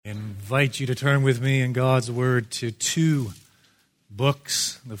invite you to turn with me in God's Word to two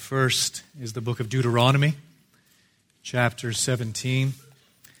books. The first is the book of Deuteronomy, chapter 17.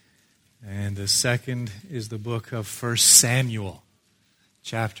 And the second is the book of 1 Samuel,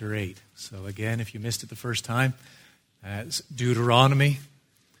 chapter 8. So again, if you missed it the first time, that's Deuteronomy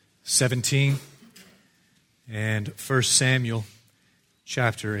 17 and 1 Samuel,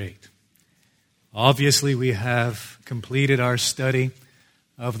 chapter 8. Obviously, we have completed our study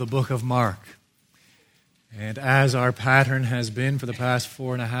of the book of Mark. And as our pattern has been for the past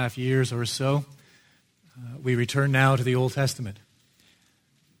 4.5 years or so, we return now to the Old Testament.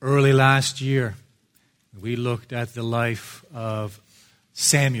 Early last year, we looked at the life of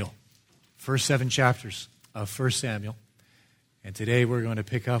Samuel, first 7 chapters of 1 Samuel. And today we're going to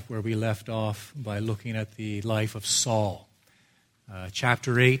pick up where we left off by looking at the life of Saul.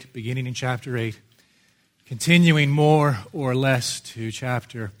 Chapter 8, beginning in chapter 8, continuing more or less to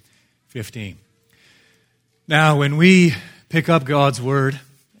chapter 15. Now, when we pick up God's Word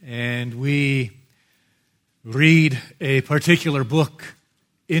and we read a particular book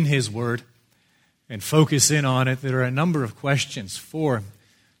in His Word and focus in on it, there are a number of questions, 4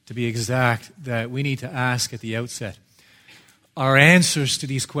 to be exact, that we need to ask at the outset. Our answers to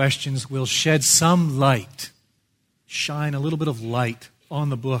these questions will shed some light, shine a little bit of light on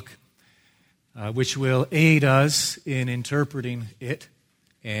the book, which will aid us in interpreting it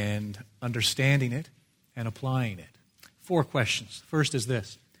and understanding it and applying it. 4 questions. First is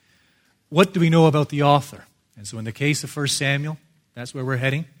this: what do we know about the author? And so in the case of 1 Samuel, that's where we're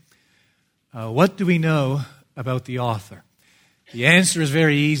heading. What do we know about the author? The answer is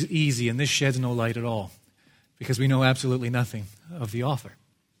very easy, and this sheds no light at all, because we know absolutely nothing of the author.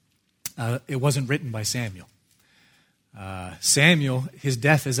 It wasn't written by Samuel. Samuel, his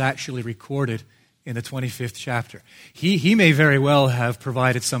death is actually recorded in the 25th chapter. He may very well have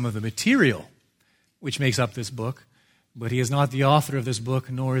provided some of the material which makes up this book, but he is not the author of this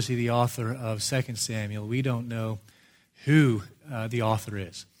book, nor is he the author of 2 Samuel. We don't know who the author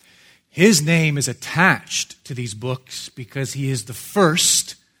is. His name is attached to these books because he is the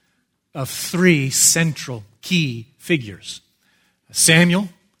first of 3 central key figures. Samuel,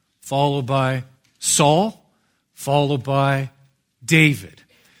 followed by Saul, followed by David.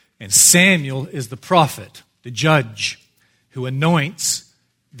 And Samuel is the prophet, the judge, who anoints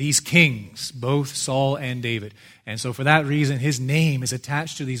these kings, both Saul and David. And so for that reason, his name is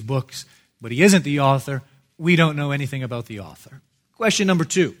attached to these books, but he isn't the author. We don't know anything about the author. Question number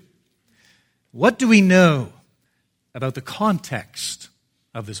 2. What do we know about the context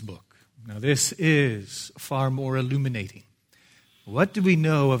of this book? Now, this is far more illuminating. What do we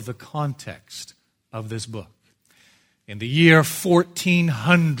know of the context of this book? In the year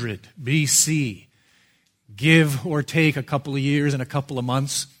 1400 BC, give or take a couple of years and a couple of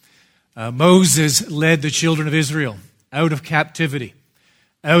months, Moses led the children of Israel out of captivity,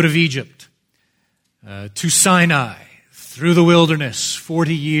 out of Egypt, to Sinai, through the wilderness,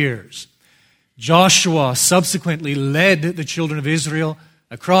 40 years. Joshua subsequently led the children of Israel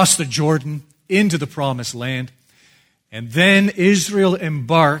across the Jordan into the promised land. And then Israel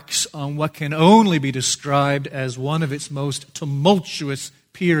embarks on what can only be described as one of its most tumultuous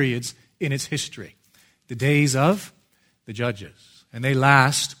periods in its history, the days of the Judges. And they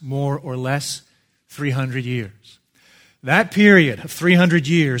last more or less 300 years. That period of 300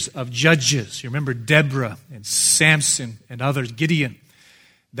 years of judges, you remember Deborah and Samson and others, Gideon,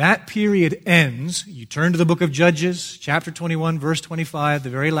 that period ends, you turn to the book of Judges, chapter 21, verse 25, the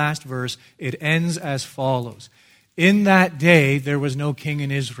very last verse, it ends as follows. In that day, there was no king in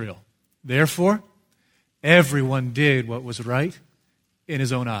Israel. Therefore, everyone did what was right in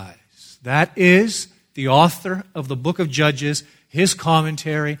his own eyes. That is the author of the book of Judges, his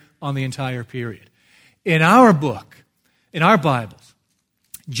commentary on the entire period. In our book, in our Bibles,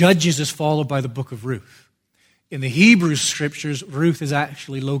 Judges is followed by the book of Ruth. In the Hebrew scriptures, Ruth is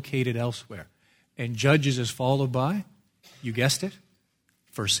actually located elsewhere. And Judges is followed by, you guessed it,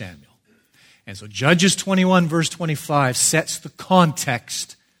 1 Samuel. And so Judges 21, verse 25 sets the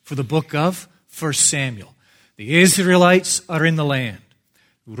context for the book of 1 Samuel. The Israelites are in the land,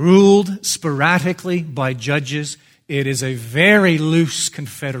 ruled sporadically by judges. It is a very loose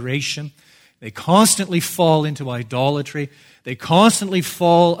confederation. They constantly fall into idolatry. They constantly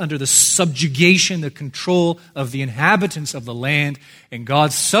fall under the subjugation, the control of the inhabitants of the land. And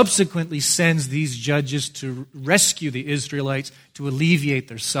God subsequently sends these judges to rescue the Israelites, to alleviate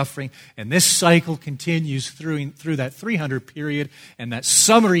their suffering. And this cycle continues through that 300 period. And that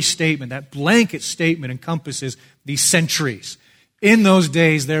summary statement, that blanket statement encompasses these centuries. In those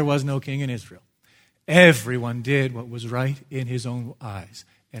days, there was no king in Israel. Everyone did what was right in his own eyes.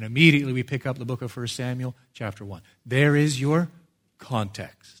 And immediately we pick up the book of 1 Samuel chapter 1. There is your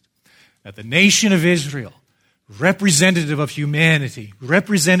context. That the nation of Israel, representative of humanity,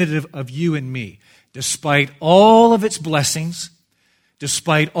 representative of you and me, despite all of its blessings,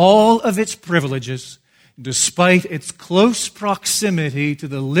 despite all of its privileges, despite its close proximity to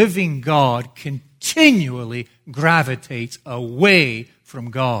the living God, continually gravitates away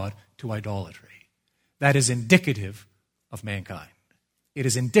from God to idolatry. That is indicative of mankind. It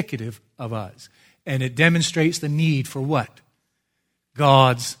is indicative of us. And it demonstrates the need for what?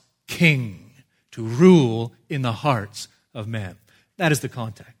 God's king to rule in the hearts of men. That is the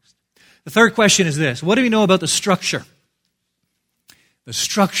context. The third question is this. What do we know about the structure? The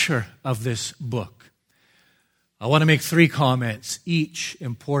structure of this book. I want to make 3 comments, each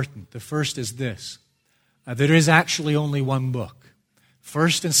important. The first is this. There is actually only one book.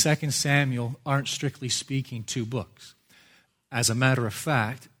 1 and 2 Samuel aren't strictly speaking 2 books. As a matter of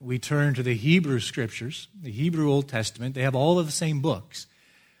fact, we turn to the Hebrew Scriptures, the Hebrew Old Testament. They have all of the same books.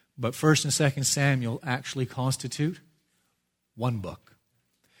 But 1 and 2 Samuel actually constitute one book.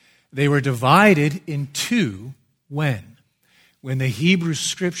 They were divided in 2 when? When the Hebrew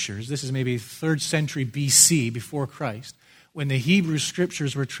Scriptures, this is maybe 3rd century BC, before Christ, when the Hebrew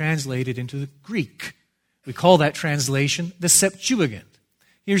Scriptures were translated into the Greek. We call that translation the Septuagint.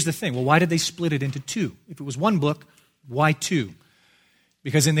 Here's the thing. Well, why did they split it into 2? If it was one book, why 2?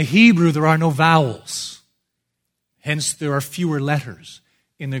 Because in the Hebrew there are no vowels. Hence there are fewer letters.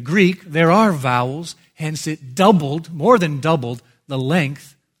 In the Greek there are vowels. Hence it doubled, more than doubled, the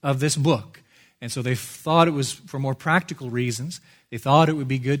length of this book. And so they thought it was, for more practical reasons, they thought it would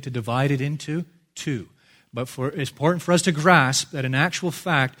be good to divide it into 2. But it's important for us to grasp that in actual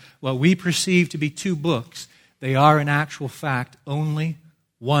fact, what we perceive to be 2 books, they are in actual fact only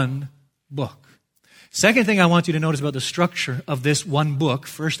one book. Second thing I want you to notice about the structure of this one book,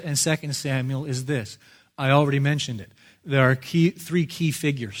 1 and 2 Samuel, is this. I already mentioned it. There are 3 key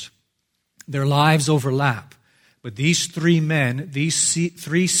figures. Their lives overlap. But these 3 men, these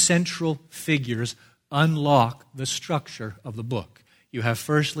 3 central figures, unlock the structure of the book. You have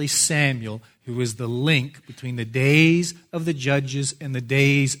firstly Samuel, who is the link between the days of the judges and the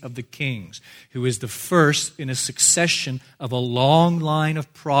days of the kings, who is the first in a succession of a long line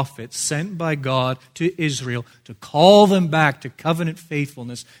of prophets sent by God to Israel to call them back to covenant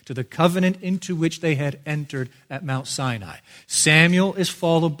faithfulness, to the covenant into which they had entered at Mount Sinai. Samuel is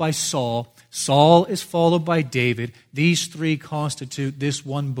followed by Saul. Saul is followed by David. These 3 constitute this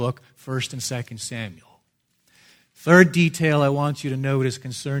one book, 1 and 2 Samuel. Third detail I want you to notice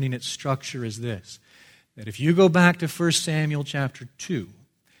concerning its structure is this, that if you go back to 1 Samuel chapter 2,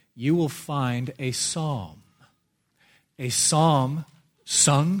 you will find a psalm. A psalm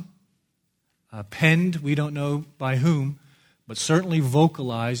sung, penned, we don't know by whom, but certainly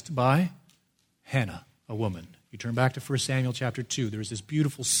vocalized by Hannah, a woman. You turn back to 1 Samuel chapter 2, there is this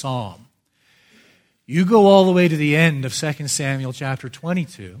beautiful psalm. You go all the way to the end of 2 Samuel chapter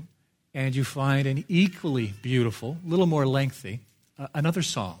 22, and you find an equally beautiful, a little more lengthy, another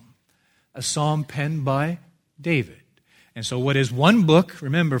psalm. A psalm penned by David. And so what is one book,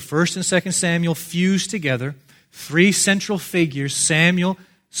 remember, 1 and 2 Samuel fused together, 3 central figures, Samuel,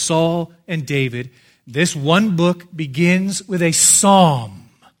 Saul, and David. This one book begins with a psalm,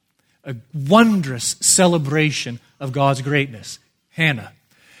 a wondrous celebration of God's greatness, Hannah.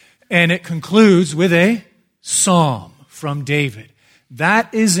 And it concludes with a psalm from David.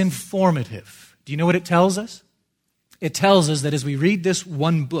 That is informative. Do you know what it tells us? It tells us that as we read this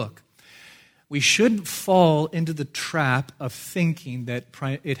one book, we shouldn't fall into the trap of thinking that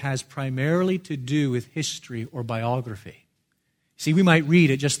it has primarily to do with history or biography. See, we might read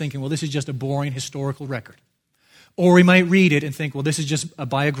it just thinking, well, this is just a boring historical record. Or we might read it and think, well, this is just a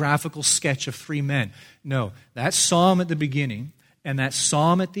biographical sketch of 3 men. No, that psalm at the beginning and that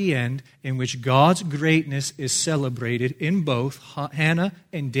psalm at the end, in which God's greatness is celebrated in both Hannah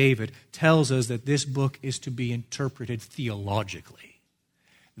and David, tells us that this book is to be interpreted theologically.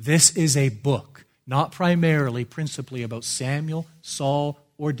 This is a book, not primarily, principally about Samuel, Saul,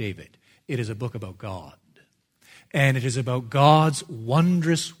 or David. It is a book about God. And it is about God's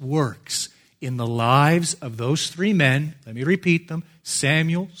wondrous works in the lives of those 3 men, let me repeat them,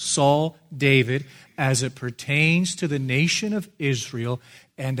 Samuel, Saul, David, as it pertains to the nation of Israel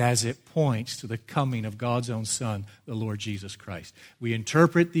and as it points to the coming of God's own Son, the Lord Jesus Christ. We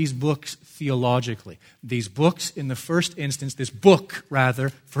interpret these books theologically. These books, in the first instance, this book,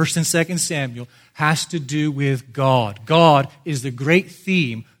 rather, 1 and 2 Samuel, has to do with God. God is the great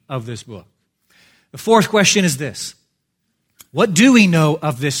theme of this book. The fourth question is this. What do we know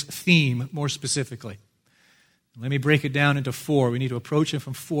of this theme more specifically? Let me break it down into four. We need to approach it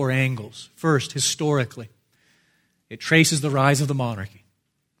from four angles. First, historically, it traces the rise of the monarchy.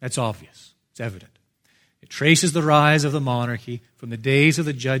 That's obvious. It's evident. It traces the rise of the monarchy from the days of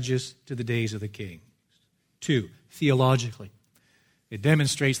the judges to the days of the kings. Two, theologically, it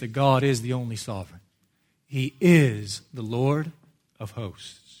demonstrates that God is the only sovereign. He is the Lord of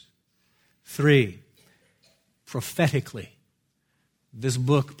hosts. Three, prophetically, this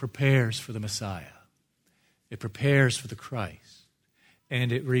book prepares for the Messiah. It prepares for the Christ.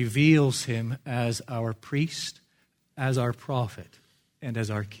 And it reveals him as our priest, as our prophet, and as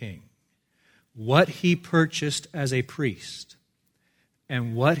our king. What he purchased as a priest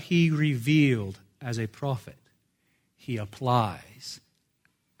and what he revealed as a prophet, he applies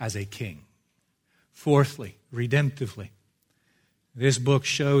as a king. Fourthly, redemptively, this book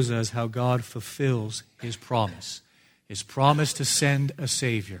shows us how God fulfills his promise to send a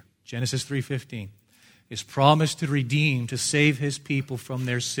Savior. Genesis 3:15. His promise to redeem, to save his people from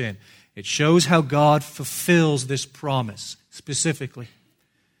their sin. It shows how God fulfills this promise specifically.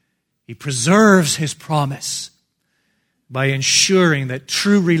 He preserves his promise by ensuring that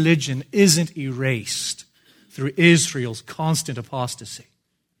true religion isn't erased through Israel's constant apostasy.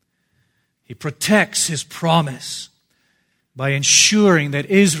 He protects his promise by ensuring that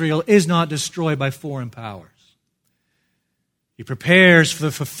Israel is not destroyed by foreign powers. He prepares for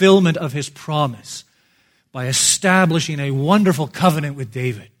the fulfillment of his promise by establishing a wonderful covenant with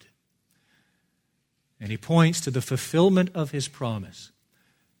David. And he points to the fulfillment of his promise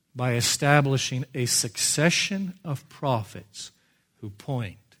by establishing a succession of prophets who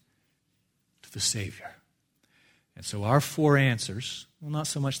point to the Savior. And so our four answers, well, not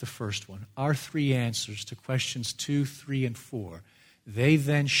so much the first one, our three answers to questions 2, 3, and 4, they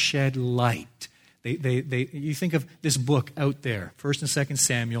then shed light. You think of this book out there, 1st and 2nd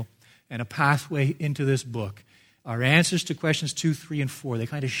Samuel, and a pathway into this book. Our answers to questions 2, 3, and 4, they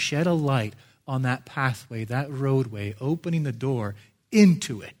kind of shed a light on that pathway, that roadway, opening the door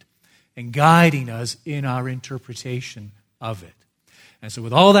into it and guiding us in our interpretation of it. And so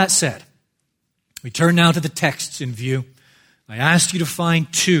with all that said, we turn now to the texts in view. I asked you to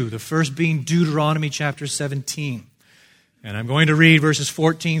find two, the first being Deuteronomy chapter 17. And I'm going to read verses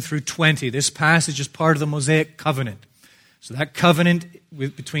 14 through 20. This passage is part of the Mosaic covenant. So that covenant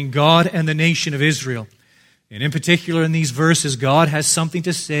between God and the nation of Israel. And in particular in these verses, God has something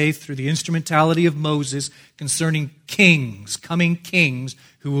to say through the instrumentality of Moses concerning kings, coming kings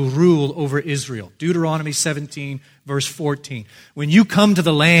who will rule over Israel. Deuteronomy 17, verse 14. When you come to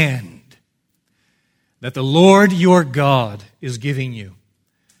the land that the Lord your God is giving you,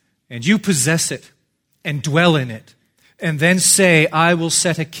 and you possess it and dwell in it, and then say, I will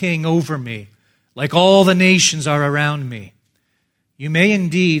set a king over me, like all the nations are around me. You may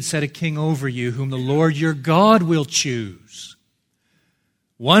indeed set a king over you, whom the Lord your God will choose.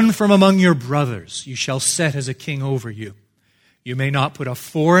 One from among your brothers you shall set as a king over you. You may not put a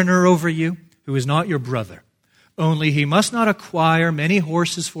foreigner over you, who is not your brother. Only he must not acquire many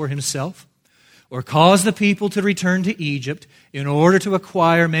horses for himself, or cause the people to return to Egypt in order to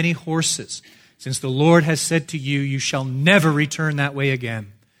acquire many horses, since the Lord has said to you, you shall never return that way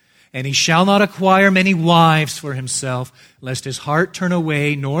again. And he shall not acquire many wives for himself, lest his heart turn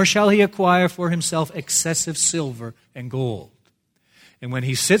away, nor shall he acquire for himself excessive silver and gold. And when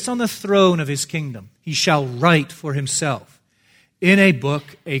he sits on the throne of his kingdom, he shall write for himself in a book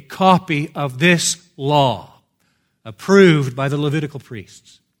a copy of this law, approved by the Levitical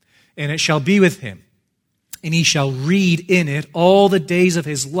priests. And it shall be with him, and he shall read in it all the days of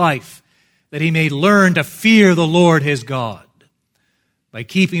his life, that he may learn to fear the Lord his God, by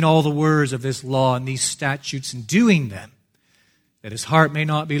keeping all the words of this law and these statutes and doing them, that his heart may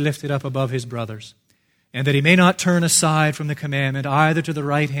not be lifted up above his brothers, and that he may not turn aside from the commandment either to the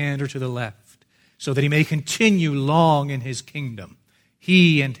right hand or to the left, so that he may continue long in his kingdom,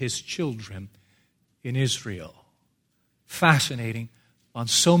 he and his children in Israel. Fascinating on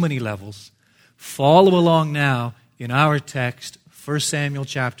so many levels. Follow along now in our text, 1 Samuel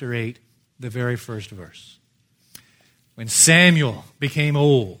chapter 8, the very first verse. When Samuel became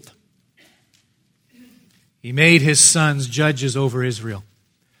old, he made his sons judges over Israel.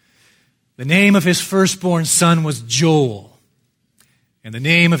 The name of his firstborn son was Joel, and the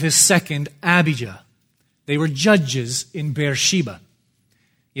name of his second, Abijah. They were judges in Beersheba.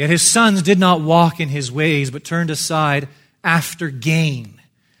 Yet his sons did not walk in his ways, but turned aside after gain.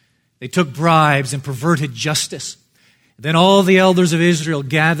 They took bribes and perverted justice. Then all the elders of Israel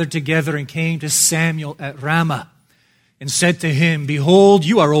gathered together and came to Samuel at Ramah and said to him, Behold,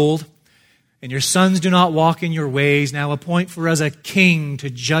 you are old, and your sons do not walk in your ways. Now appoint for us a king to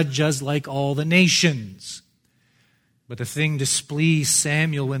judge us like all the nations. But the thing displeased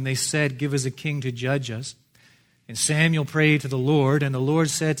Samuel when they said, "Give us a king to judge us." And Samuel prayed to the Lord, and the Lord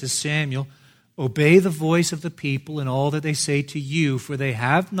said to Samuel, "Obey the voice of the people in all that they say to you, for they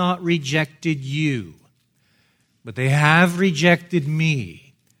have not rejected you, but they have rejected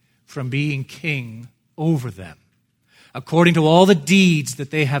me from being king over them, according to all the deeds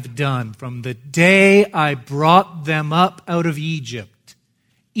that they have done from the day I brought them up out of Egypt,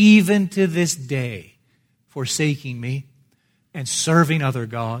 even to this day, forsaking me and serving other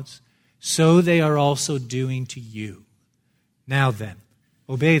gods, so they are also doing to you. Now then,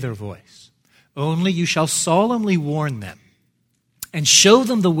 obey their voice. Only you shall solemnly warn them and show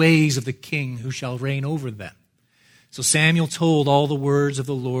them the ways of the king who shall reign over them." So Samuel told all the words of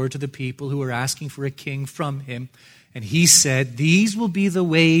the Lord to the people who were asking for a king from him. And he said, "These will be the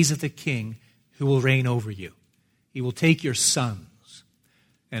ways of the king who will reign over you. He will take your sons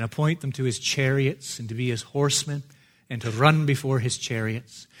and appoint them to his chariots and to be his horsemen and to run before his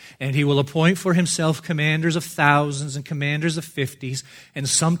chariots. And he will appoint for himself commanders of thousands and commanders of 50s, and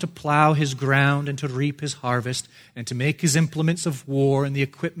some to plow his ground and to reap his harvest and to make his implements of war and the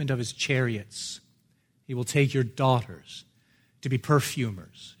equipment of his chariots. He will take your daughters to be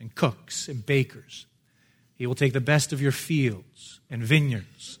perfumers and cooks and bakers. He will take the best of your fields and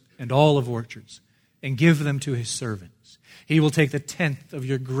vineyards and olive orchards and give them to his servants. He will take the tenth of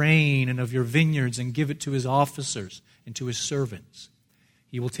your grain and of your vineyards and give it to his officers and to his servants.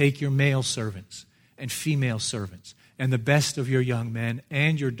 He will take your male servants and female servants and the best of your young men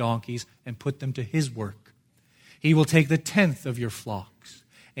and your donkeys and put them to his work. He will take the tenth of your flocks,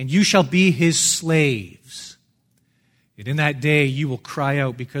 and you shall be his slaves. And in that day you will cry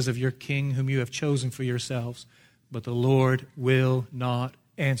out because of your king whom you have chosen for yourselves, but the Lord will not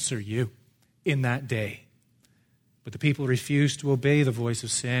answer you in that day." But the people refused to obey the voice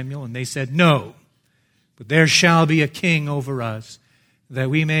of Samuel, and they said, "No, but there shall be a king over us, that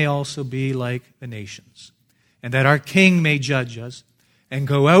we may also be like the nations, and that our king may judge us and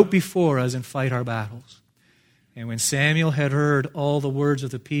go out before us and fight our battles." And when Samuel had heard all the words of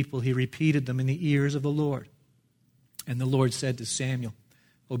the people, he repeated them in the ears of the Lord. And the Lord said to Samuel,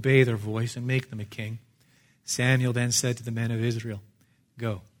 "Obey their voice and make them a king." Samuel then said to the men of Israel,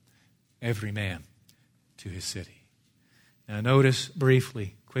 "Go, every man to his city." Now notice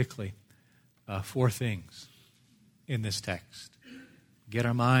briefly, quickly, 4 things in this text. Get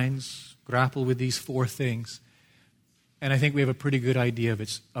our minds, grapple with these 4 things, and I think we have a pretty good idea of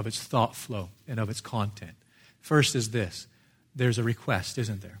its thought flow and of its content. First is this: there's a request,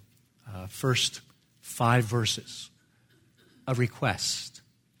 isn't there? First 5 verses, a request.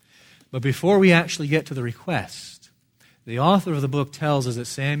 But before we actually get to the request, the author of the book tells us that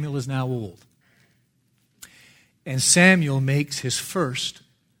Samuel is now old. And Samuel makes his first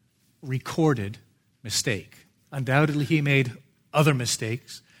recorded mistake. Undoubtedly, he made other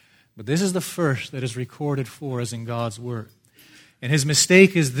mistakes, but this is the first that is recorded for us in God's Word. And his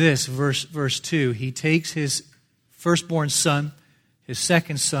mistake is this, verse 2. He takes his firstborn son, his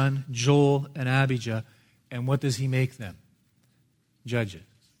second son, Joel and Abijah, and what does he make them? Judges.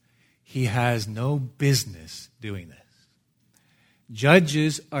 He has no business doing this.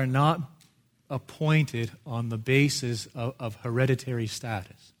 Judges are not appointed on the basis of hereditary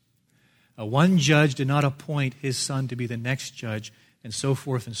status. One judge did not appoint his son to be the next judge, and so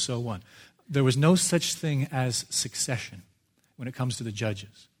forth and so on. There was no such thing as succession when it comes to the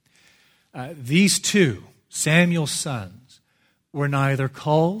judges. These 2, Samuel's sons, were neither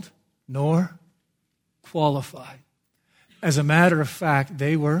called nor qualified. As a matter of fact,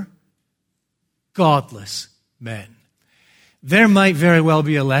 they were godless men. There might very well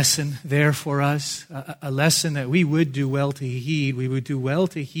be a lesson there for us, a lesson that we would do well to heed. We would do well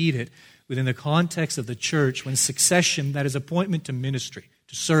to heed it within the context of the church when succession, that is appointment to ministry,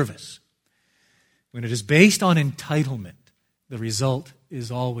 to service, when it is based on entitlement, the result is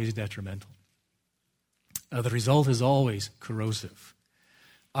always detrimental. The result is always corrosive.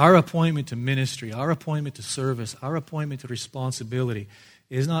 Our appointment to ministry, our appointment to service, our appointment to responsibility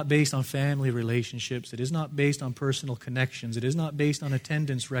is not based on family relationships. It is not based on personal connections. It is not based on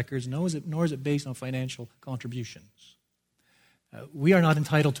attendance records, nor is it based on financial contributions. We are not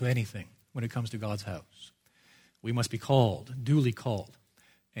entitled to anything when it comes to God's house. We must be called,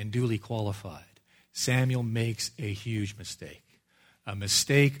 and duly qualified. Samuel makes a huge mistake. A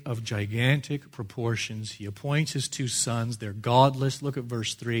mistake of gigantic proportions. He appoints his 2 sons. They're godless. Look at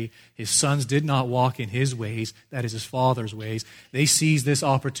verse 3. His sons did not walk in his ways, that is his father's ways. They seized this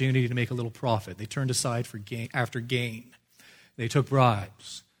opportunity to make a little profit. They turned aside after gain. They took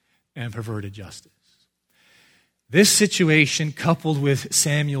bribes and perverted justice. This situation, coupled with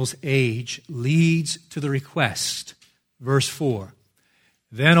Samuel's age, leads to the request Verse 4.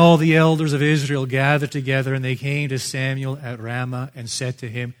 Then all the elders of Israel gathered together, and they came to Samuel at Ramah and said to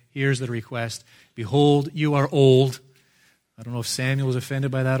him, here's the request, behold, you are old. I don't know if Samuel was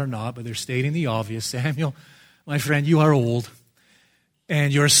offended by that or not, but they're stating the obvious. Samuel, my friend, you are old,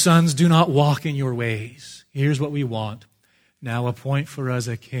 and your sons do not walk in your ways. Here's what we want. Now appoint for us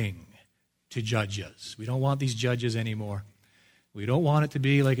a king to judge us. We don't want these judges anymore. We don't want it to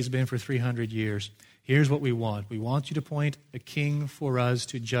be like it's been for 300 years. Here's what we want. We want you to appoint a king for us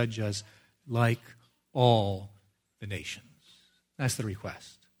to judge us like all the nations. That's the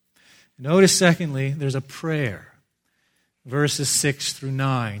request. Notice, secondly, there's a prayer. Verses 6 through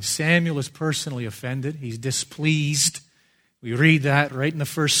 9. Samuel is personally offended. He's displeased. We read that right in the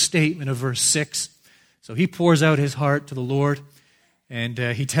first statement of verse 6. So he pours out his heart to the Lord, and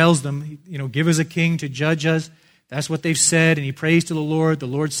he tells them, give us a king to judge us. That's what they've said, and he prays to the Lord. The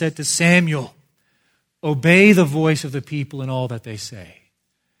Lord said to Samuel, obey the voice of the people in all that they say.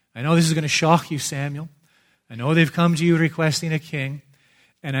 I know this is going to shock you, Samuel. I know they've come to you requesting a king.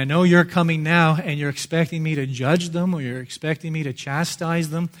 And I know you're coming now and you're expecting me to judge them, or you're expecting me to chastise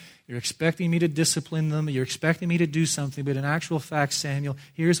them. You're expecting me to discipline them. You're expecting me to do something. But in actual fact, Samuel,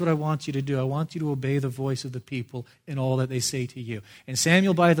 here's what I want you to do. I want you to obey the voice of the people in all that they say to you. And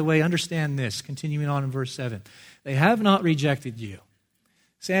Samuel, by the way, understand this, continuing on in verse 7. They have not rejected you.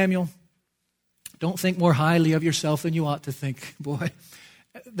 Samuel, don't think more highly of yourself than you ought to think, boy.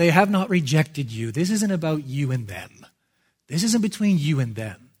 They have not rejected you. This isn't about you and them. This isn't between you and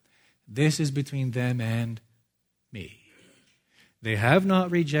them. This is between them and me. They have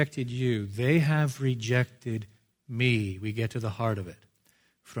not rejected you. They have rejected me. We get to the heart of it.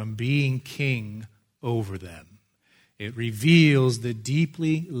 From being king over them. It reveals the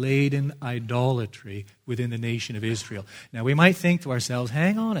deeply laden idolatry within the nation of Israel. Now we might think to ourselves,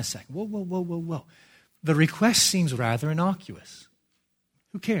 hang on a second. Whoa. The request seems rather innocuous.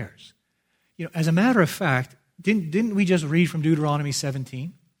 Who cares? As a matter of fact, didn't we just read from Deuteronomy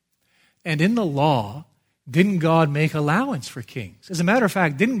 17? And in the law, didn't God make allowance for kings? As a matter of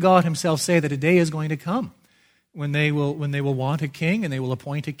fact, didn't God himself say that a day is going to come when they will want a king and they will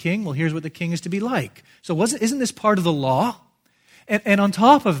appoint a king? Well, here's what the king is to be like. So isn't this part of the law? And on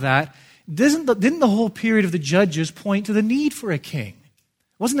top of that, didn't the whole period of the judges point to the need for a king?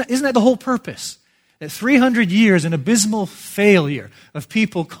 Isn't that the whole purpose? That 300 years, an abysmal failure of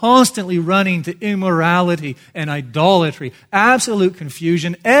people constantly running to immorality and idolatry, absolute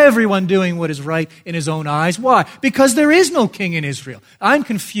confusion, everyone doing what is right in his own eyes. Why? Because there is no king in Israel. I'm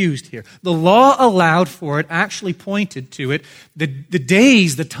confused here. The law allowed for it, actually pointed to it. The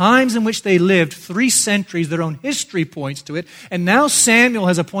days, the times in which they lived, 3 centuries, their own history points to it. And now Samuel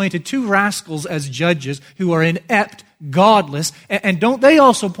has appointed 2 rascals as judges who are inept, godless, and don't they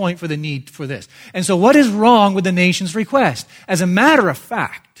also point for the need for this? And so what is wrong with the nation's request? As a matter of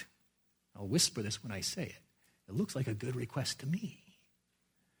fact, I'll whisper this when I say it, it looks like a good request to me.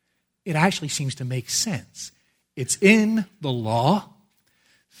 It actually seems to make sense. It's in the law.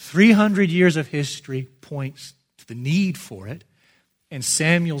 300 years of history points to the need for it, and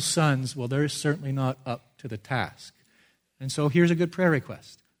Samuel's sons, well, they're certainly not up to the task. And so here's a good prayer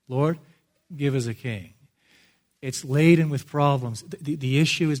request. Lord, give us a king. It's laden with problems. The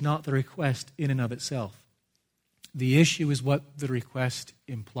issue is not the request in and of itself. The issue is what the request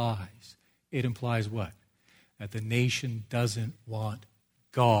implies. It implies what? That the nation doesn't want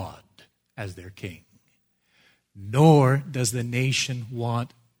God as their king. Nor does the nation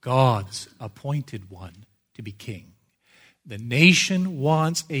want God's appointed one to be king. The nation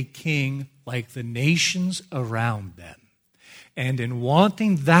wants a king like the nations around them. And in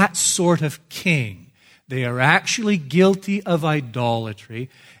wanting that sort of king, they are actually guilty of idolatry,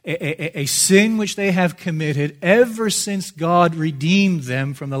 a sin which they have committed ever since God redeemed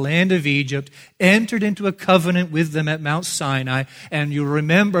them from the land of Egypt, entered into a covenant with them at Mount Sinai. And you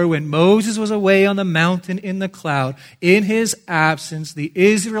remember when Moses was away on the mountain in the cloud, in his absence, the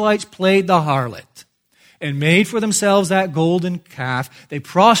Israelites played the harlot and made for themselves that golden calf. They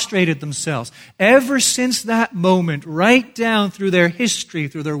prostrated themselves. Ever since that moment, right down through their history,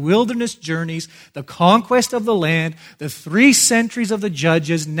 through their wilderness journeys, the conquest of the land, the 3 centuries of the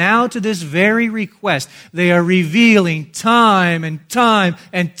judges, now to this very request, they are revealing time and time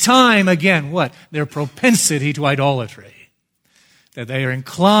and time again, what? Their propensity to idolatry. That they are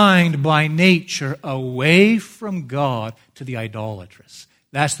inclined by nature away from God to the idolatrous.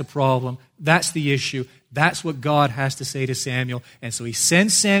 That's the problem. That's the issue. That's what God has to say to Samuel. And so he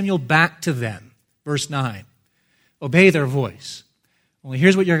sends Samuel back to them. Verse 9. Obey their voice. Only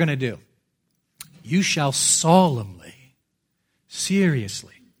here's what you're going to do. You shall solemnly,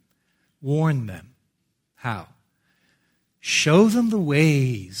 seriously warn them. How? show them the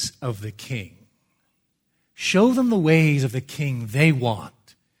ways of the king. Show them the ways of the king they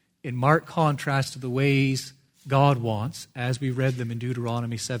want, in marked contrast to the ways God wants, as we read them in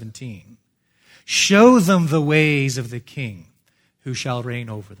Deuteronomy 17. Show them the ways of the king who shall reign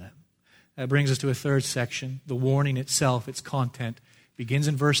over them. That brings us to a third section. The warning itself, its content, begins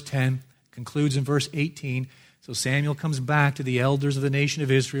in verse 10, concludes in verse 18. So Samuel comes back to the elders of the nation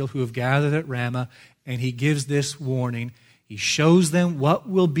of Israel who have gathered at Ramah, and he gives this warning. He shows them what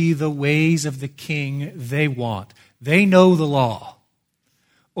will be the ways of the king they want. They know the law,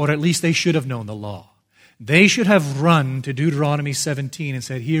 or at least they should have known the law. They should have run to Deuteronomy 17 and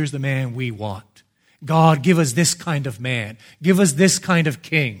said, here's the man we want. God, give us this kind of man. Give us this kind of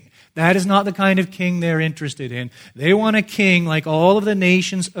king. That is not the kind of king they're interested in. They want a king like all of the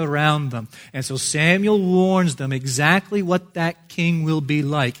nations around them. And so Samuel warns them exactly what that king will be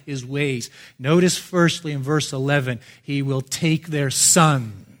like, his ways. Notice firstly in verse 11, he will take their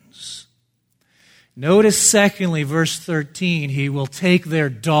sons. Notice secondly, verse 13, he will take their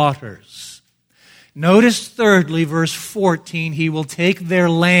daughters. Notice thirdly, verse 14, he will take their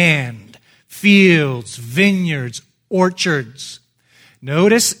land, fields, vineyards, orchards.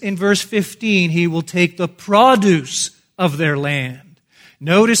 Notice in verse 15, he will take the produce of their land.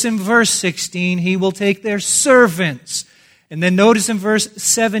 Notice in verse 16, he will take their servants. And then notice in verse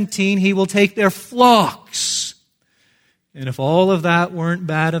 17, he will take their flocks. And if all of that weren't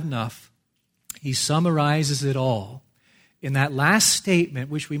bad enough, he summarizes it all in that last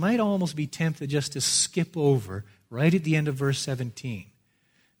statement, which we might almost be tempted just to skip over right at the end of verse 17.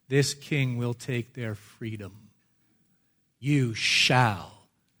 This king will take their freedom. You shall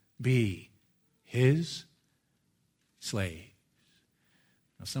be his slave.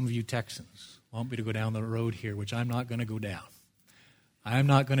 Now, some of you Texans want me to go down the road here, which I'm not going to go down. I'm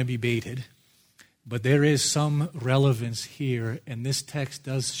not going to be baited. But there is some relevance here, and this text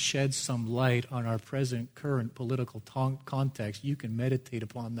does shed some light on our present, current political context. You can meditate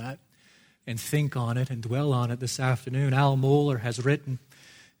upon that and think on it and dwell on it this afternoon. Al Mohler has written,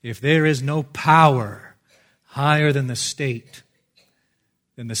 if there is no power higher than the state,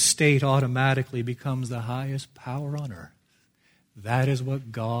 then the state automatically becomes the highest power on earth. That is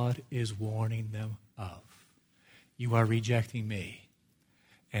what God is warning them of. You are rejecting me.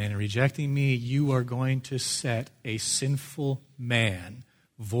 And in rejecting me, you are going to set a sinful man,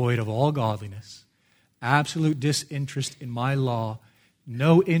 void of all godliness, absolute disinterest in my law,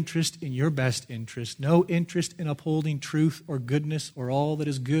 no interest in your best interest, no interest in upholding truth or goodness or all that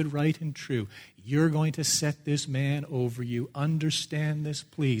is good, right, and true. You're going to set this man over you. Understand this,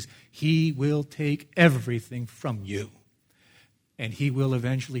 please. He will take everything from you, and he will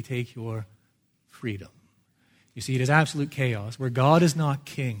eventually take your freedom. You see, it is absolute chaos. Where God is not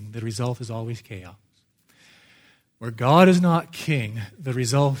king, the result is always chaos. Where God is not king, the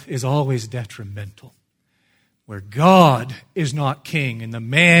result is always detrimental. Where God is not king and the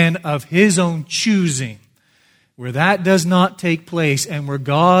man of his own choosing, where that does not take place and where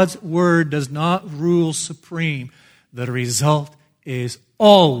God's word does not rule supreme, the result is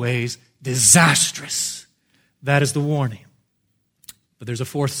always disastrous. That is the warning. But there's a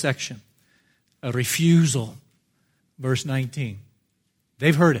fourth section, a refusal. Verse 19.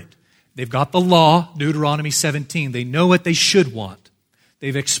 They've heard it. They've got the law, Deuteronomy 17. They know what they should want.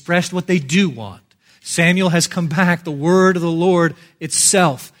 They've expressed what they do want. Samuel has come back, the word of the Lord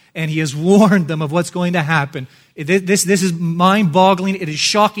itself, and he has warned them of what's going to happen. This is mind-boggling. It is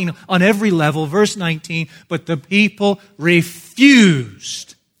shocking on every level. Verse 19, but the people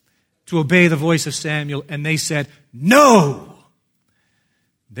refused to obey the voice of Samuel, and they said, no,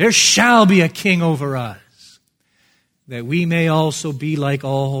 there shall be a king over us, that we may also be like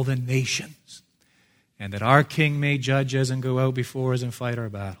all the nations, and that our king may judge us and go out before us and fight our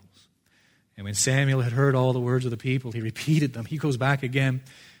battles. And when Samuel had heard all the words of the people, he repeated them. He goes back again,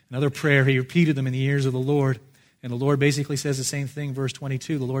 another prayer. He repeated them in the ears of the Lord. And the Lord basically says the same thing, verse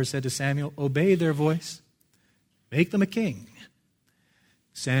 22. The Lord said to Samuel, obey their voice. Make them a king.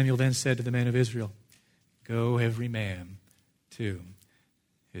 Samuel then said to the men of Israel, go every man to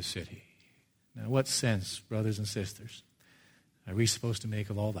his city. Now, what sense, brothers and sisters, are we supposed to make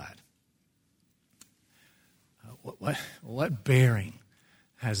of all that? What bearing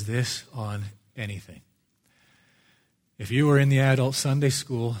has this on anything? If you were in the adult Sunday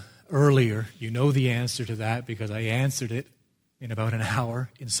school earlier, you know the answer to that because I answered it in about an hour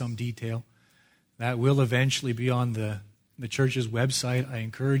in some detail. That will eventually be on the church's website. I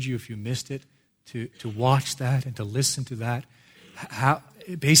encourage you, if you missed it, to watch that and to listen to that.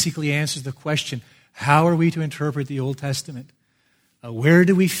 It basically answers the question, how are we to interpret the Old Testament? Where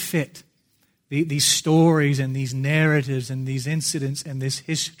do we fit these stories and these narratives and these incidents and this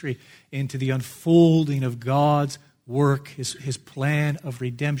history into the unfolding of God's work, His plan of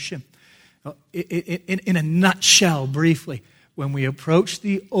redemption. In a nutshell, briefly, when we approach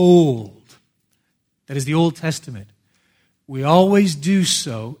the Old, that is the Old Testament, we always do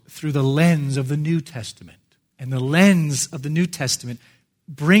so through the lens of the New Testament. And the lens of the New Testament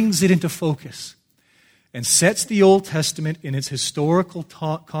brings it into focus and sets the Old Testament in its historical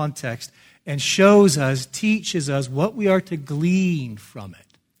context and shows us, teaches us what we are to glean from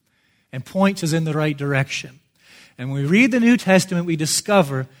it and points us in the right direction. And when we read the New Testament, we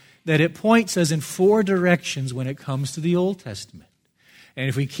discover that it points us in 4 directions when it comes to the Old Testament. And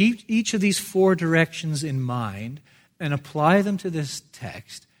if we keep each of these 4 directions in mind and apply them to this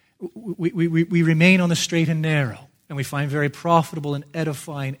text, we remain on the straight and narrow, and we find very profitable and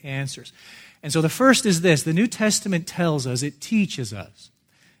edifying answers. And so the first is this: the New Testament tells us, it teaches us,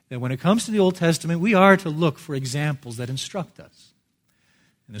 that when it comes to the Old Testament, we are to look for examples that instruct us.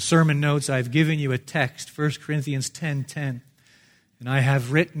 In the sermon notes, I've given you a text, 1 Corinthians 10:10, and I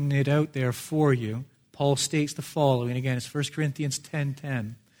have written it out there for you. Paul states the following, again, it's 1 Corinthians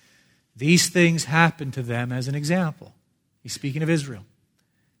 10:10. These things happened to them as an example. He's speaking of Israel.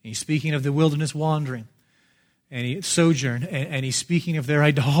 He's speaking of the wilderness wandering and sojourn, and he's speaking of their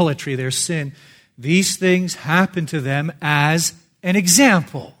idolatry, their sin. These things happened to them as an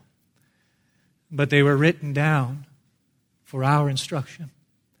example, but they were written down for our instruction.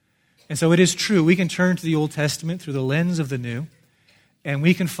 And so it is true, we can turn to the Old Testament through the lens of the New, and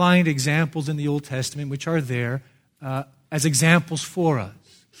we can find examples in the Old Testament which are there as examples for us,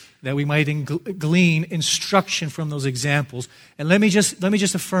 that we might glean instruction from those examples. And let me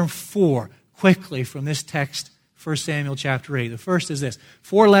just affirm 4 quickly from this text, 1 Samuel chapter 8. The first is this: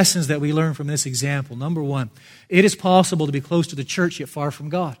 4 lessons that we learn from this example. Number 1, it is possible to be close to the church yet far from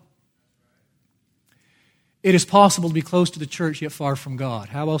God. It is possible to be close to the church yet far from God.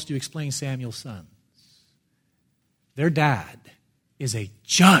 How else do you explain Samuel's sons? Their dad is a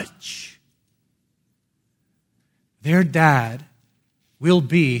judge. Their dad will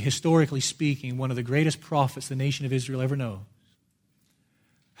be, historically speaking, one of the greatest prophets the nation of Israel ever knows.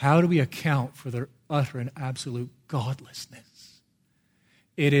 How do we account for their utter and absolute godlessness?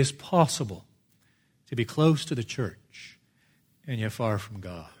 It is possible to be close to the church and yet far from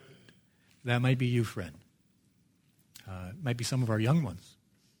God. That might be you, friend. It might be some of our young ones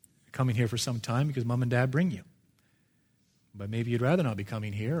coming here for some time because mom and dad bring you. But maybe you'd rather not be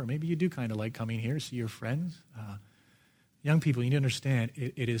coming here, or maybe you do kind of like coming here to see your friends. Young people, you need to understand,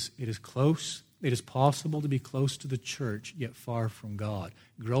 it is close. It is possible to be close to the church, yet far from God.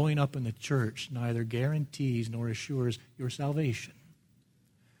 Growing up in the church neither guarantees nor assures your salvation.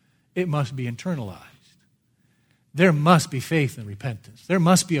 It must be internalized. There must be faith and repentance. There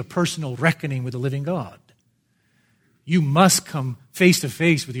must be a personal reckoning with the living God. You must come face to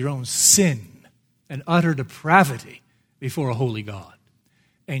face with your own sin and utter depravity before a holy God.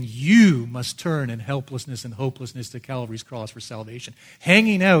 And you must turn in helplessness and hopelessness to Calvary's cross for salvation.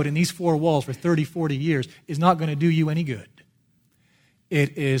 Hanging out in these 4 walls for 30, 40 years is not going to do you any good.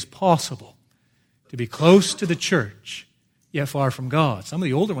 It is possible to be close to the church, yet far from God. Some of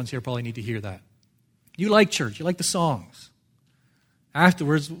the older ones here probably need to hear that. You like church. You like the songs.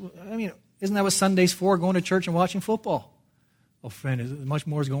 Afterwards, isn't that what Sunday's for, going to church and watching football? Well, friend, much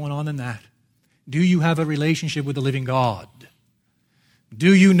more is going on than that. Do you have a relationship with the living God?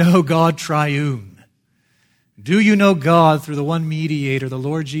 Do you know God triune? Do you know God through the one mediator, the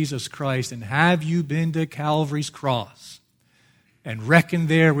Lord Jesus Christ? And have you been to Calvary's cross and reckoned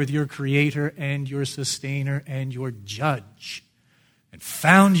there with your Creator and your Sustainer and your Judge, and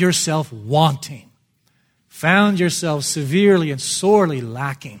found yourself wanting, found yourself severely and sorely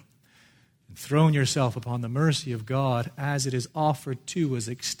lacking, and thrown yourself upon the mercy of God as it is offered to us,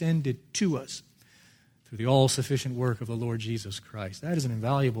 extended to us through the all-sufficient work of the Lord Jesus Christ? That is an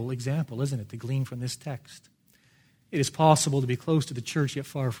invaluable example, isn't it, to glean from this text? It is possible to be close to the church yet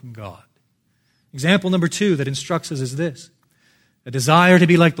far from God. Example number 2 that instructs us is this: a desire to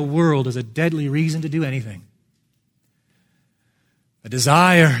be like the world is a deadly reason to do anything. A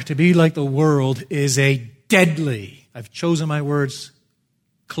desire to be like the world is a deadly, I've chosen my words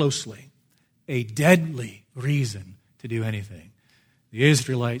closely, a deadly reason to do anything. The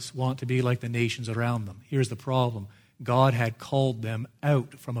Israelites want to be like the nations around them. Here's the problem. God had called them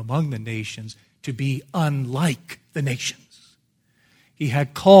out from among the nations to be unlike the nations. He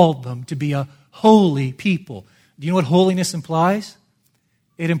had called them to be a holy people. Do you know what holiness implies?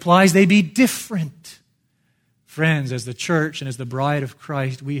 It implies they be different. Friends, as the church and as the bride of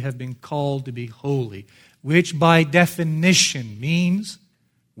Christ, we have been called to be holy, which by definition means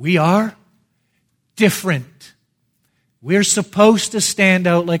we are different. We're supposed to stand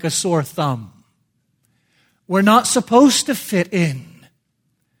out like a sore thumb. We're not supposed to fit in.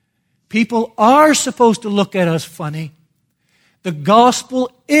 People are supposed to look at us funny. The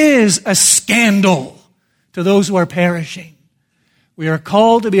gospel is a scandal to those who are perishing. We are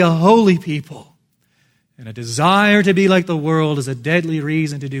called to be a holy people. And a desire to be like the world is a deadly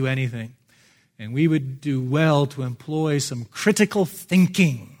reason to do anything. And we would do well to employ some critical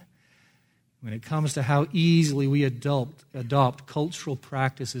thinking when it comes to how easily we adopt cultural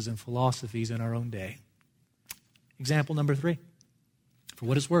practices and philosophies in our own day. Example number 3, for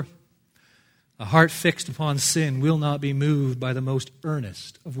what it's worth. A heart fixed upon sin will not be moved by the most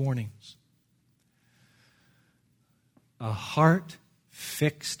earnest of warnings. A heart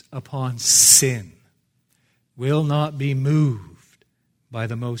fixed upon sin will not be moved by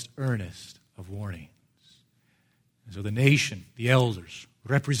the most earnest of warnings. And so the nation, the elders,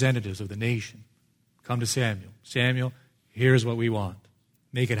 representatives of the nation, come to Samuel. Samuel, here's what we want.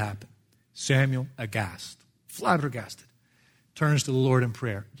 Make it happen. Samuel, aghast, flabbergasted, turns to the Lord in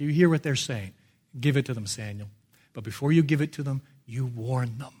prayer. Do you hear what they're saying? Give it to them, Samuel. But before you give it to them, you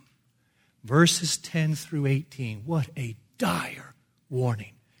warn them. Verses 10 through 18, what a dire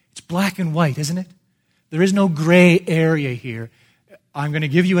warning. It's black and white, isn't it? There is no gray area here. I'm going to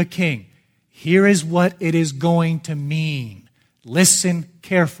give you a king. Here is what it is going to mean. Listen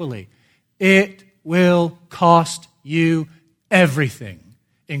carefully. It will cost you everything,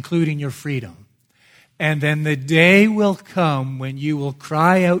 including your freedom. And then the day will come when you will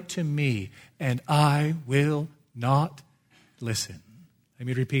cry out to me, and I will not listen. Let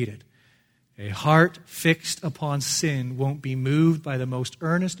me repeat it. A heart fixed upon sin won't be moved by the most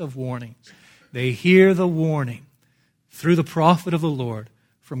earnest of warnings. They hear the warning through the prophet of the Lord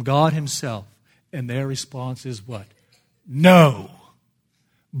from God himself, and their response is what? No.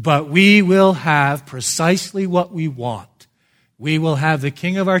 But we will have precisely what we want. We will have the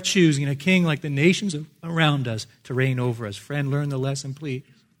king of our choosing, a king like the nations around us, to reign over us. Friend, learn the lesson, please.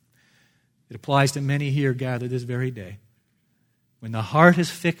 It applies to many here gathered this very day. When the heart is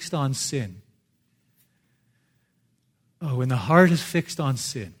fixed on sin, when the heart is fixed on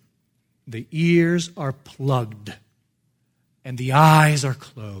sin, the ears are plugged and the eyes are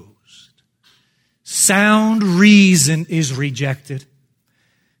closed. Sound reason is rejected.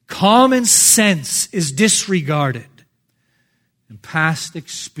 Common sense is disregarded. And past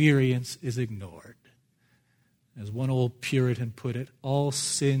experience is ignored. As one old Puritan put it, all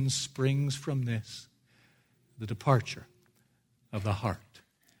sin springs from this, the departure of the heart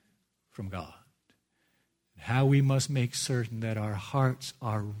from God. And how we must make certain that our hearts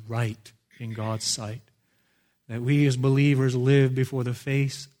are right in God's sight, that we as believers live before the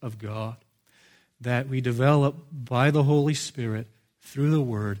face of God, that we develop by the Holy Spirit through the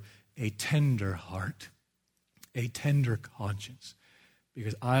Word a tender heart, a tender conscience.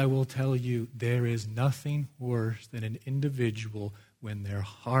 Because I will tell you, there is nothing worse than an individual when their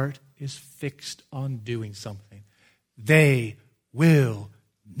heart is fixed on doing something. They will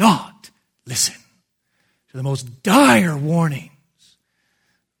not listen to the most dire warnings.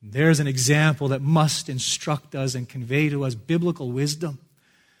 There's an example that must instruct us and convey to us biblical wisdom.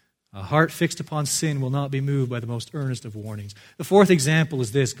 A heart fixed upon sin will not be moved by the most earnest of warnings. The fourth example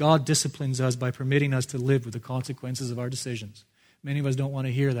is this: God disciplines us by permitting us to live with the consequences of our decisions. Many of us don't want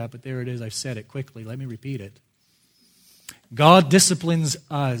to hear that, but there it is. I've said it quickly. Let me repeat it. God disciplines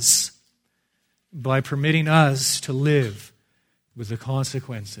us by permitting us to live with the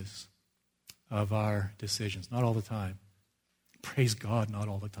consequences of our decisions. Not all the time. Praise God, not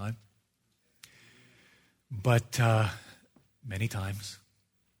all the time. But many times,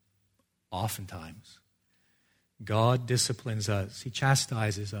 oftentimes, God disciplines us. He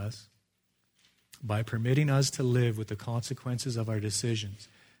chastises us by permitting us to live with the consequences of our decisions.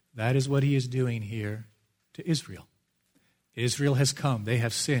 That is what he is doing here to Israel. Israel has come. They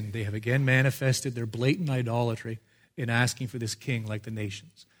have sinned. They have again manifested their blatant idolatry in asking for this king like the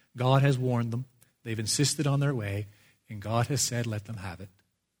nations. God has warned them. They've insisted on their way, and God has said, let them have it.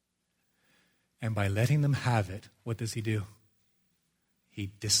 And by letting them have it, what does he do? He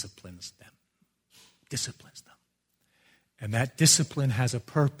disciplines them. Disciplines them. And that discipline has a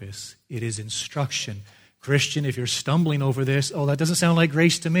purpose. It is instruction. Christian, if you're stumbling over this, that doesn't sound like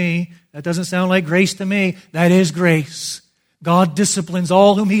grace to me. That doesn't sound like grace to me. That is grace. God disciplines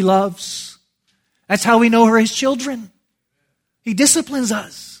all whom he loves. That's how we know we're his children. He disciplines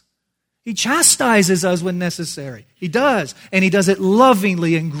us. He chastises us when necessary. He does. And he does it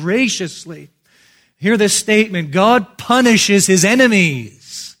lovingly and graciously. Hear this statement: God punishes his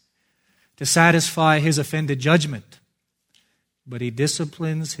enemies to satisfy his offended judgment. but he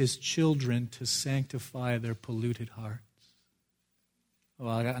disciplines his children to sanctify their polluted hearts. Well,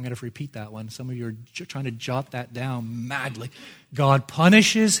 I'm going to repeat that one. Some of you are trying to jot that down madly. God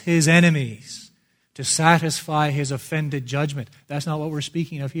punishes his enemies to satisfy his offended judgment. That's not what we're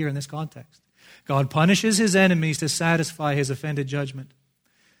speaking of here in this context. God punishes his enemies to satisfy his offended judgment.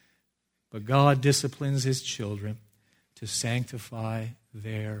 But God disciplines his children to sanctify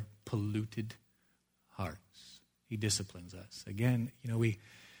their polluted hearts. He disciplines us. Again, we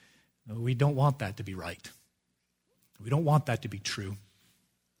don't want that to be right. We don't want that to be true.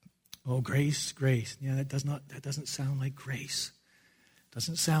 Oh, grace. Yeah, that doesn't sound like grace.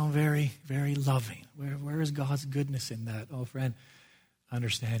 Doesn't sound very, very loving. Where is God's goodness in that? Oh, friend,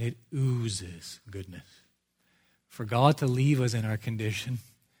 understand it oozes goodness. For God to leave us in our condition,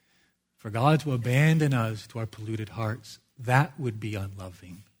 for God to abandon us to our polluted hearts, that would be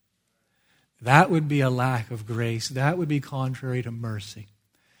unloving. That would be a lack of grace. That would be contrary to mercy.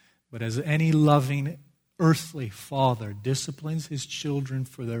 But as any loving earthly father disciplines his children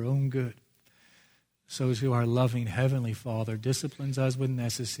for their own good, so too our loving heavenly Father disciplines us when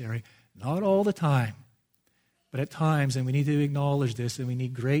necessary. Not all the time, but at times, and we need to acknowledge this, and we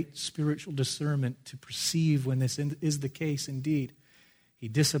need great spiritual discernment to perceive when this is the case indeed. He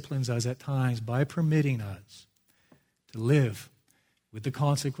disciplines us at times by permitting us to live with the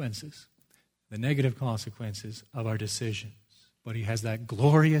consequences, the negative consequences of our decisions. But he has that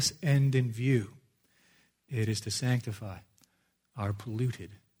glorious end in view. It is to sanctify our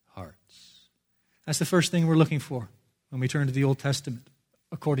polluted hearts. That's the first thing we're looking for when we turn to the Old Testament,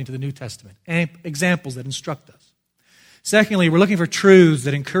 according to the New Testament. Examples that instruct us. Secondly, we're looking for truths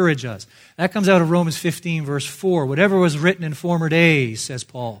that encourage us. That comes out of Romans 15, verse 4. Whatever was written in former days, says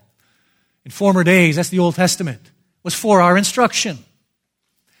Paul. In former days, that's the Old Testament, was for our instruction.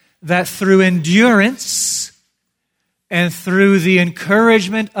 That through endurance and through the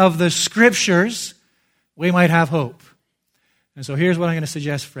encouragement of the Scriptures, we might have hope. And so here's what I'm going to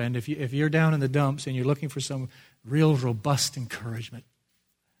suggest, friend. If you're down in the dumps and you're looking for some real robust encouragement,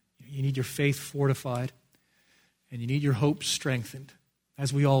 you need your faith fortified and you need your hope strengthened,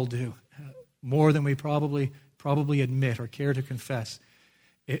 as we all do, more than we probably admit or care to confess.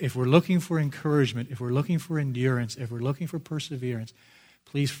 If we're looking for encouragement, if we're looking for endurance, if we're looking for perseverance,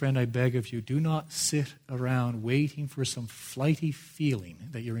 please, friend, I beg of you, do not sit around waiting for some flighty feeling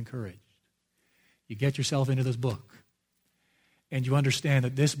that you're encouraged. You get yourself into this book, and you understand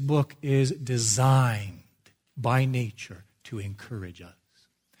that this book is designed by nature to encourage us.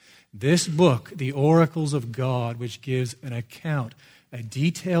 This book, the Oracles of God, which gives an account, a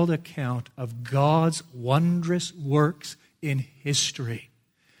detailed account of God's wondrous works in history.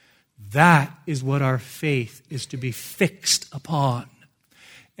 That is what our faith is to be fixed upon.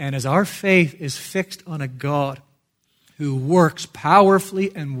 And as our faith is fixed on a God who works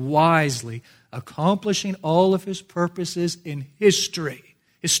powerfully and wisely, accomplishing all of his purposes in history,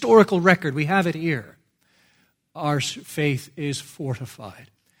 historical record, we have it here, our faith is fortified.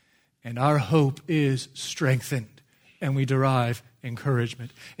 And our hope is strengthened, and we derive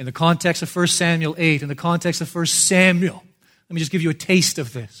encouragement. In the context of 1 Samuel 8, in the context of 1 Samuel, let me just give you a taste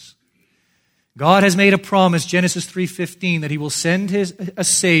of this. God has made a promise, Genesis 3:15, that he will send a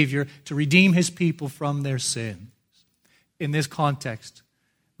Savior to redeem his people from their sins. In this context,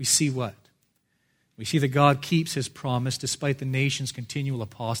 we see what? We see that God keeps his promise despite the nation's continual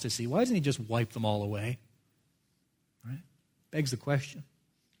apostasy. Why doesn't he just wipe them all away? Right? Begs the question.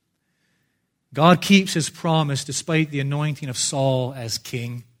 God keeps his promise despite the anointing of Saul as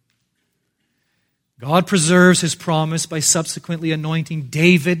king. God preserves his promise by subsequently anointing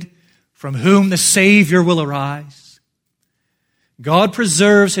David, from whom the Savior will arise. God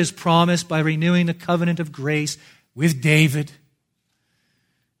preserves his promise by renewing the covenant of grace with David.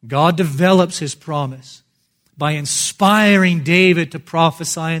 God develops his promise by inspiring David to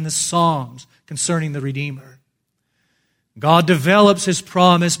prophesy in the Psalms concerning the Redeemer. God develops his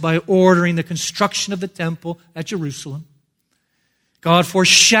promise by ordering the construction of the temple at Jerusalem. God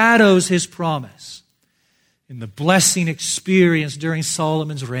foreshadows his promise in the blessing experienced during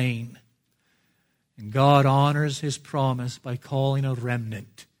Solomon's reign. And God honors his promise by calling a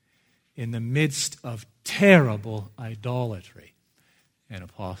remnant in the midst of terrible idolatry and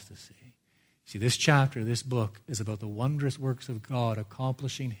apostasy. See, this chapter, this book, is about the wondrous works of God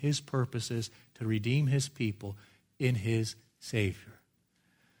accomplishing his purposes to redeem his people in his Savior.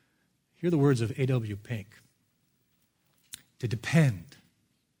 Hear the words of A.W. Pink. To depend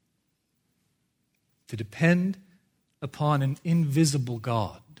upon an invisible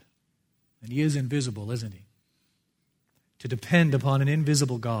God. And he is invisible, isn't he? To depend upon an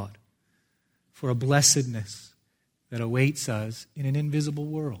invisible God for a blessedness that awaits us in an invisible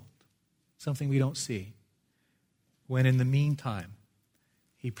world, something we don't see, when in the meantime,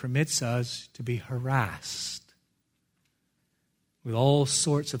 he permits us to be harassed with all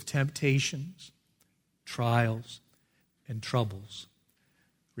sorts of temptations, trials, and troubles.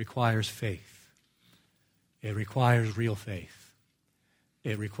 Requires faith. It requires real faith.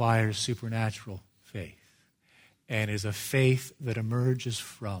 It requires supernatural faith. And is a faith that emerges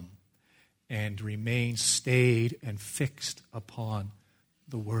from and remains stayed and fixed upon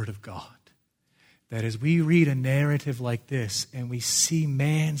the Word of God. That as we read a narrative like this and we see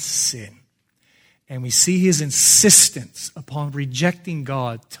man's sin and we see his insistence upon rejecting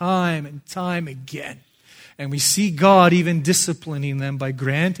God time and time again, and we see God even disciplining them by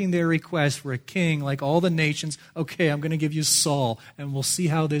granting their request for a king like all the nations, okay, I'm going to give you Saul and we'll see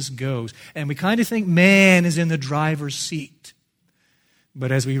how this goes. And we kind of think man is in the driver's seat.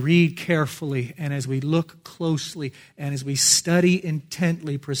 But as we read carefully and as we look closely and as we study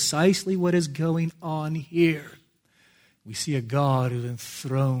intently precisely what is going on here, we see a God who is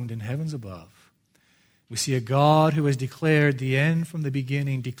enthroned in heavens above. We see a God who has declared the end from the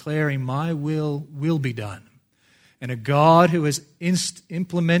beginning, declaring my will be done. And a God who has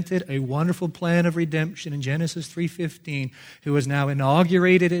implemented a wonderful plan of redemption in Genesis 3:15, who has now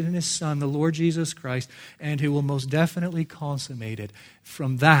inaugurated it in His Son, the Lord Jesus Christ, and who will most definitely consummate it.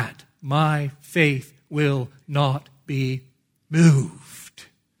 From that, my faith will not be moved.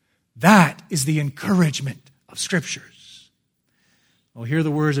 That is the encouragement of Scriptures. Well, hear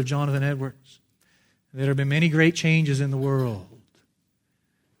the words of Jonathan Edwards. There have been many great changes in the world,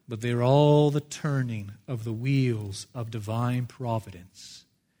 but they are all the turning of the wheels of divine providence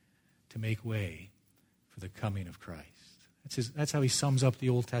to make way for the coming of Christ. That's how he sums up the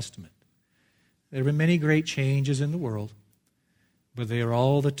Old Testament. There have been many great changes in the world, but they are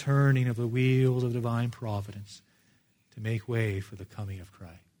all the turning of the wheels of divine providence to make way for the coming of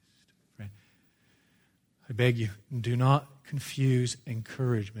Christ. Friend, I beg you, do not confuse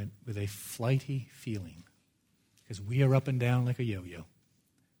encouragement with a flighty feeling, because we are up and down like a yo-yo.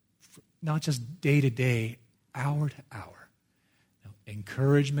 Not just day to day, hour to hour. No,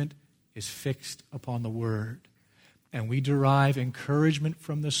 encouragement is fixed upon the Word. And we derive encouragement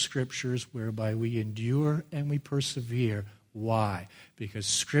from the Scriptures whereby we endure and we persevere. Why? Because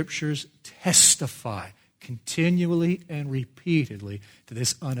Scriptures testify continually and repeatedly to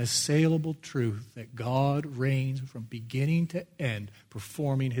this unassailable truth that God reigns from beginning to end,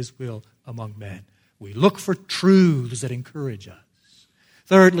 performing His will among men. We look for truths that encourage us.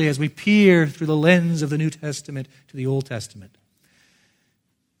 Thirdly, as we peer through the lens of the New Testament to the Old Testament,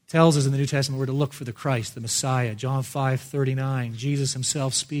 it tells us in the New Testament we're to look for the Christ, the Messiah. John 5:39, Jesus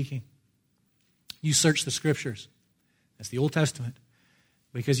Himself speaking. You search the Scriptures. That's the Old Testament.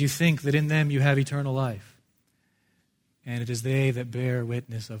 Because you think that in them you have eternal life. And it is they that bear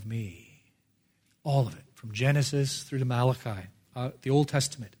witness of me. All of it, from Genesis through to Malachi, the Old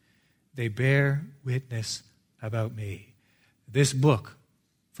Testament. They bear witness about me. This book,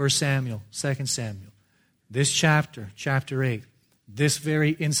 1 Samuel, 2 Samuel, this chapter, chapter 8, this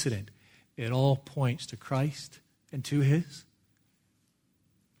very incident, it all points to Christ and to His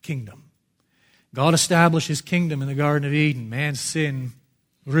kingdom. God established His kingdom in the Garden of Eden. Man's sin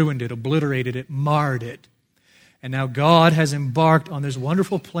ruined it, obliterated it, marred it. And now God has embarked on this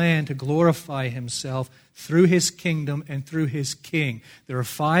wonderful plan to glorify Himself through His kingdom and through His king. There are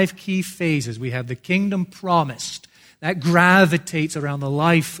 5 key phases. We have the kingdom promised. That gravitates around the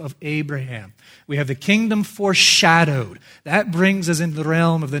life of Abraham. We have the kingdom foreshadowed. That brings us into the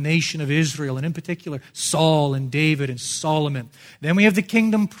realm of the nation of Israel, and in particular, Saul and David and Solomon. Then we have the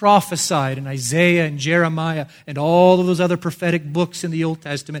kingdom prophesied in Isaiah and Jeremiah and all of those other prophetic books in the Old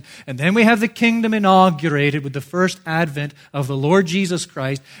Testament. And then we have the kingdom inaugurated with the first advent of the Lord Jesus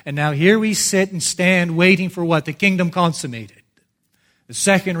Christ. And now here we sit and stand waiting for what? The kingdom consummated. The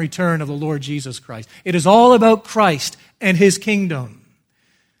second return of the Lord Jesus Christ. It is all about Christ and His kingdom.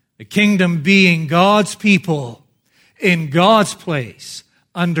 The kingdom being God's people in God's place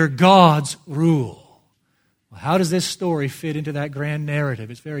under God's rule. Well, how does this story fit into that grand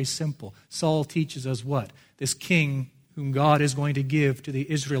narrative? It's very simple. Saul teaches us what? This king whom God is going to give to the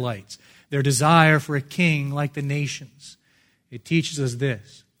Israelites. Their desire for a king like the nations. It teaches us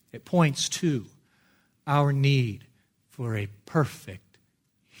this. It points to our need for a perfect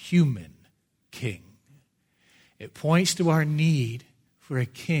human king. It points to our need for a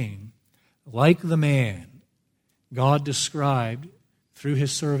king like the man God described through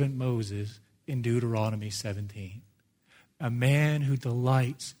His servant Moses in Deuteronomy 17. A man who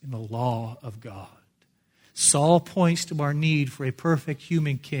delights in the law of God. Saul points to our need for a perfect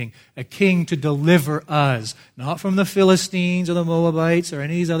human king, a king to deliver us, not from the Philistines or the Moabites or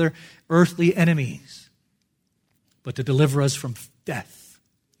any of these other earthly enemies, but to deliver us from death.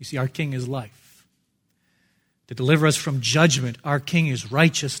 You see, our king is life. To deliver us from judgment, our king is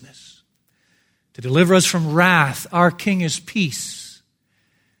righteousness. To deliver us from wrath, our king is peace.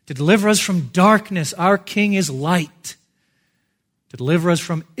 To deliver us from darkness, our king is light. To deliver us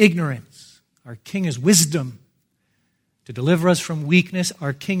from ignorance, our king is wisdom. To deliver us from weakness,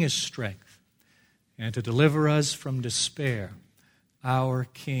 our king is strength. And to deliver us from despair, our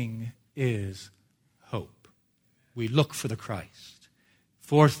king is hope. We look for the Christ.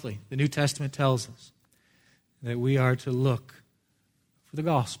 Fourthly, the New Testament tells us that we are to look for the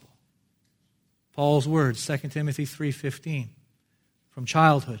gospel. Paul's words, 2 Timothy 3:15, from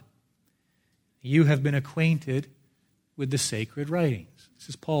childhood. You have been acquainted with the sacred writings. This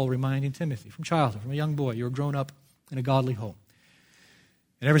is Paul reminding Timothy from childhood, from a young boy. You were grown up in a godly home.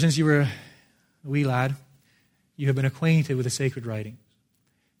 And ever since you were a wee lad, you have been acquainted with the sacred writings,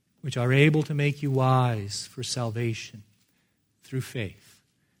 which are able to make you wise for salvation through faith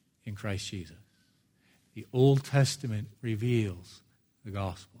in Christ Jesus. The Old Testament reveals the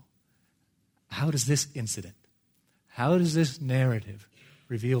gospel. How does this incident, how does this narrative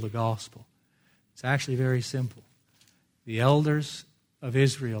reveal the gospel? It's actually very simple. The elders of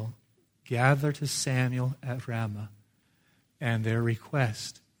Israel gather to Samuel at Ramah, and their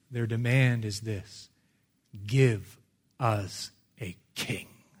request, their demand is this: give us a king.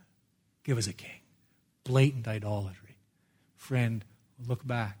 Give us a king. Blatant idolatry. Friend, look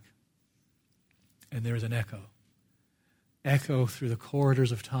back. And there is an echo. Echo through the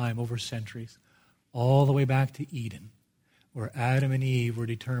corridors of time over centuries, all the way back to Eden, where Adam and Eve were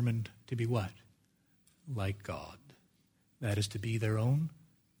determined to be what? Like God. That is, to be their own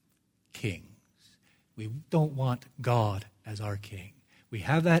kings. We don't want God as our king. We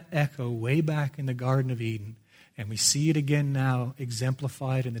have that echo way back in the Garden of Eden, and we see it again now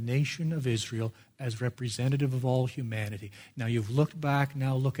exemplified in the nation of Israel as representative of all humanity. Now you've looked back,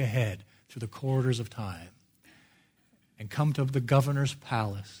 now look ahead through the corridors of time and come to the governor's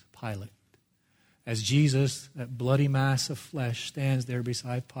palace, Pilate. As Jesus, that bloody mass of flesh, stands there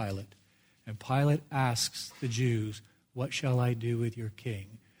beside Pilate, and Pilate asks the Jews, what shall I do with your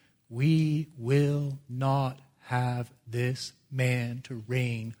king? We will not have this man to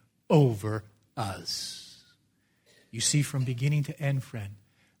reign over us. You see, from beginning to end, friend,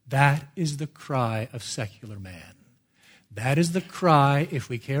 that is the cry of secular man. That is the cry, if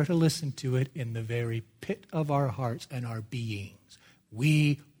we care to listen to it, in the very pit of our hearts and our beings.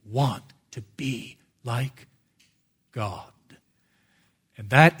 We want to be like God. And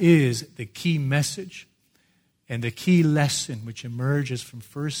that is the key message and the key lesson which emerges from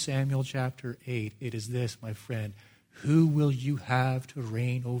 1 Samuel chapter 8. It is this, my friend: who will you have to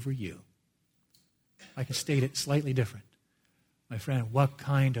reign over you? I can state it slightly different. My friend, what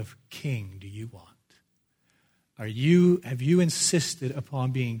kind of king do you want? Have you insisted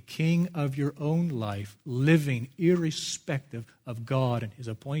upon being king of your own life, living irrespective of God and his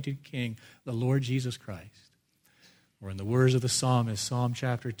appointed king, the Lord Jesus Christ? Or in the words of the psalmist, Psalm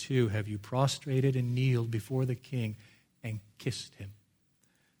chapter 2, have you prostrated and kneeled before the king and kissed him?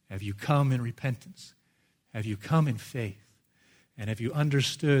 Have you come in repentance? Have you come in faith? And have you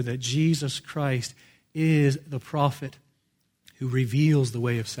understood that Jesus Christ is the prophet who reveals the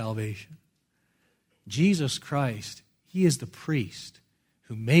way of salvation? Jesus Christ, he is the priest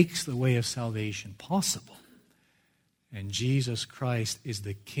who makes the way of salvation possible. And Jesus Christ is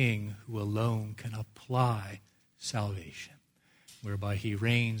the king who alone can apply salvation, whereby he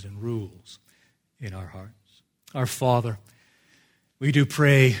reigns and rules in our hearts. Our Father, we do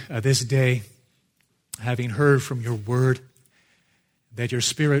pray this day, having heard from your word, that your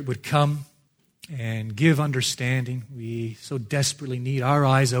Spirit would come and give understanding. We so desperately need our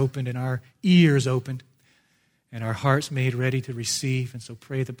eyes opened and our ears opened and our hearts made ready to receive. And so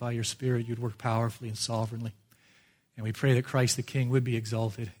pray that by your Spirit you'd work powerfully and sovereignly. And we pray that Christ the King would be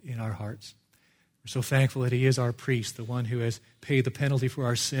exalted in our hearts. We're so thankful that he is our priest, the one who has paid the penalty for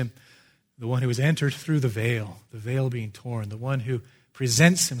our sin, the one who has entered through the veil being torn, the one who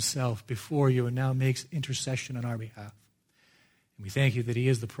presents himself before you and now makes intercession on our behalf. And we thank you that he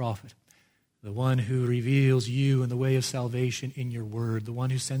is the prophet, the one who reveals you and the way of salvation in your word, the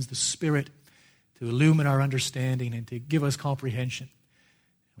one who sends the Spirit to illumine our understanding and to give us comprehension.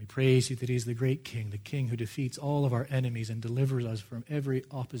 We praise you that he is the great King, the King who defeats all of our enemies and delivers us from every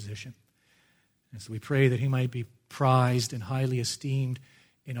opposition. And so we pray that he might be prized and highly esteemed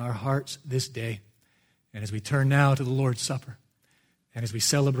in our hearts this day. And as we turn now to the Lord's Supper, And as we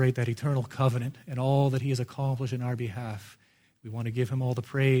celebrate that eternal covenant and all that he has accomplished in our behalf, we want to give him all the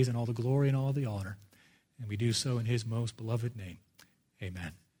praise and all the glory and all the honor. And we do so in his most beloved name.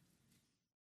 Amen.